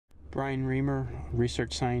Bryan Reimer,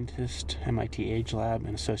 research scientist, MIT AgeLab,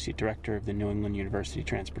 and associate director of the New England University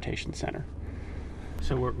Transportation Center.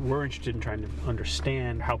 So we're interested in trying to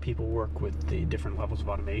understand how people work with the different levels of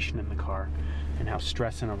automation in the car and how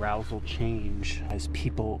stress and arousal change as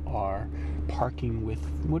people are parking with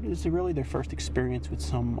what is really their first experience with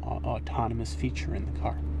some autonomous feature in the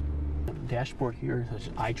car. The dashboard here has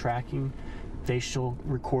eye tracking, facial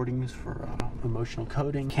recordings for emotional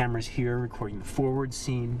coding, cameras here recording the forward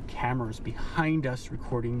scene, cameras behind us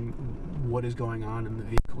recording what is going on in the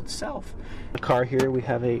vehicle itself. The car here, we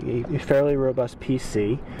have a fairly robust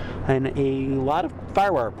PC and a lot of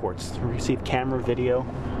firewire ports to receive camera, video.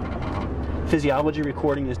 Physiology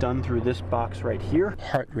recording is done through this box right here.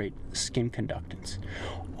 Heart rate, skin conductance.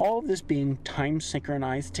 All of this being time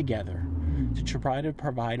synchronized together to try to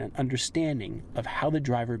provide an understanding of how the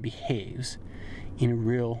driver behaves in a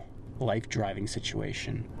real life driving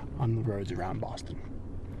situation on the roads around Boston.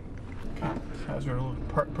 Okay, so as we're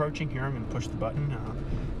approaching here, I'm going to push the button,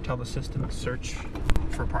 tell the system to search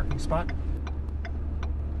for a parking spot.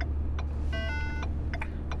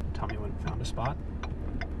 Tell me when it found a spot.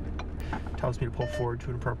 Tells me to pull forward to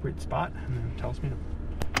an appropriate spot, and then tells me to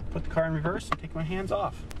put the car in reverse and take my hands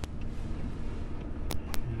off.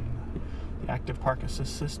 And the active park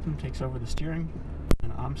assist system takes over the steering,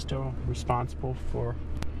 and I'm still responsible for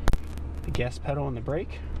the gas pedal and the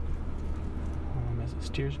brake as it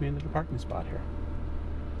steers me into the parking spot here.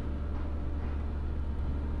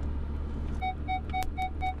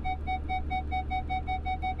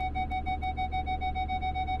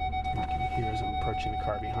 You can hear as I'm approaching the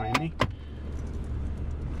car behind me.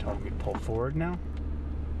 Telling me to pull forward now.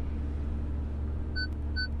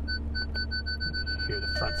 Hear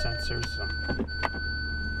the front sensors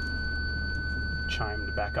chime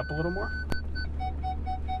to back up a little more.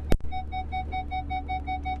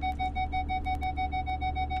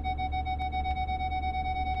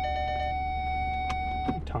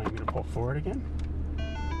 Telling me to pull forward again.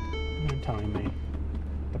 And telling me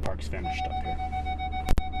the park's finished up here.